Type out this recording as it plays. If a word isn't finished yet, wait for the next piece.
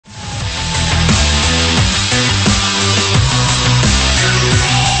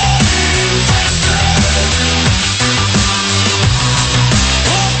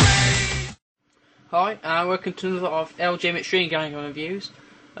Hi, welcome to another of LGM Extreme Gaming Reviews.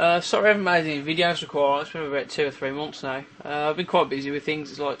 Sorry I haven't made any videos for quite a while. It's been about 2 or 3 months now. I've been quite busy with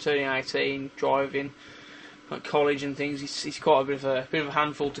things. It's like turning 18, driving, like college and things. It's quite a bit of a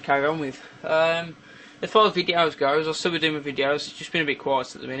handful to carry on with. As far as videos goes, I'll still be doing my videos. It's just been a bit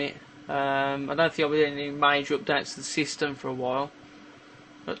quiet at the minute. I don't think I'll be doing any major updates to the system for a while.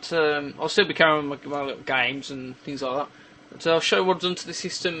 But I'll still be carrying on my little games and things like that. But I'll show you what I've done to the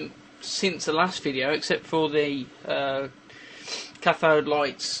system since the last video, except for the cathode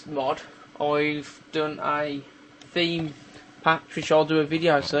lights mod. I've done a theme patch which I'll do a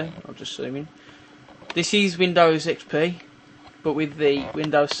video to. I'll just zoom in. This is Windows XP, but with the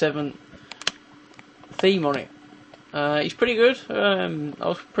Windows 7 theme on it. It's pretty good. I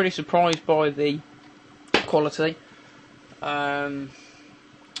was pretty surprised by the quality.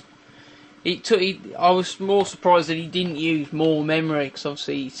 I was more surprised that he didn't use more memory, because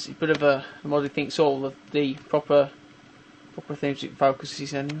obviously it's a bit of a mod. I think it's all the proper things it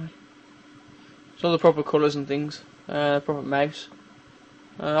focuses anyway. It's all the proper colours and things. Proper mouse.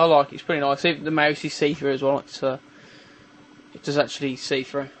 I like it. It's pretty nice. Even the mouse is see-through as well. It does actually see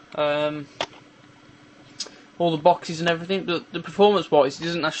through. All the boxes and everything. The performance-wise, it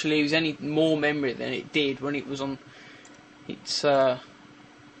doesn't actually use any more memory than it did when it was on its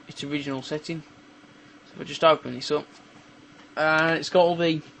original setting. So if I just open this up, it's got all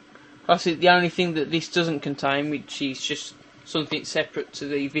the. That's the only thing that this doesn't contain, which is just something separate to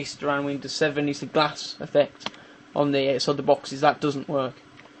the Vista and Windows 7, is the glass effect on the outside the boxes. That doesn't work,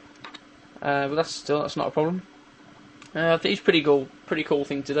 but that's not a problem. I think it's pretty cool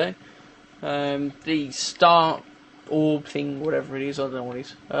thing to do. The star orb thing, whatever it is, I don't know what it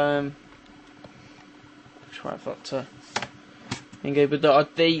is. Just wait for that to. Okay, but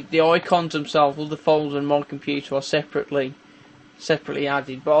the icons themselves, all the folders on my computer are separately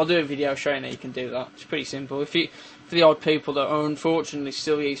added. But I'll do a video showing how you can do that. It's pretty simple. For the odd people that are unfortunately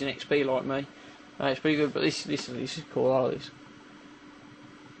still using XP like me, it's pretty good. But this is cool. I like this.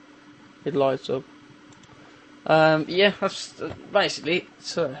 It lights up. Yeah, that's basically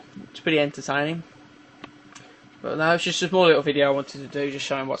it's pretty entertaining. But no, it's just a small little video I wanted to do, just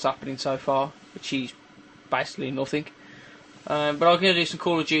showing what's happening so far, which is basically nothing. But I'm going to do some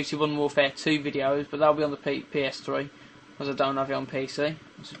Call of Duty Modern Warfare 2 videos, but that'll be on the PS3, as I don't have it on PC.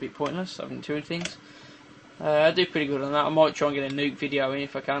 It's a bit pointless, having two things. I do pretty good on that. I might try and get a nuke video in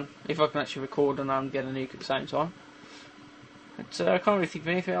if I can actually record and get a nuke at the same time. But I can't really think of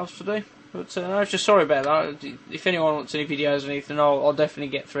anything else to do. But I was just sorry about that. If anyone wants any videos or anything, I'll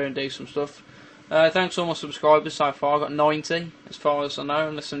definitely get through and do some stuff. Thanks to all my subscribers so far. I got 90 as far as I know,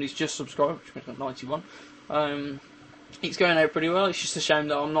 unless somebody's just subscribed, which makes 91. It's going out pretty well. It's just a shame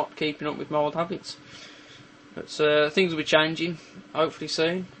that I'm not keeping up with my old habits. But things will be changing, hopefully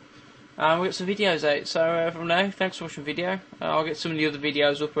soon. We'll get some videos out. So from now, thanks for watching the video. I'll get some of the other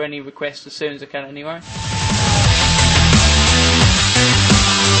videos up or any requests as soon as I can anyway.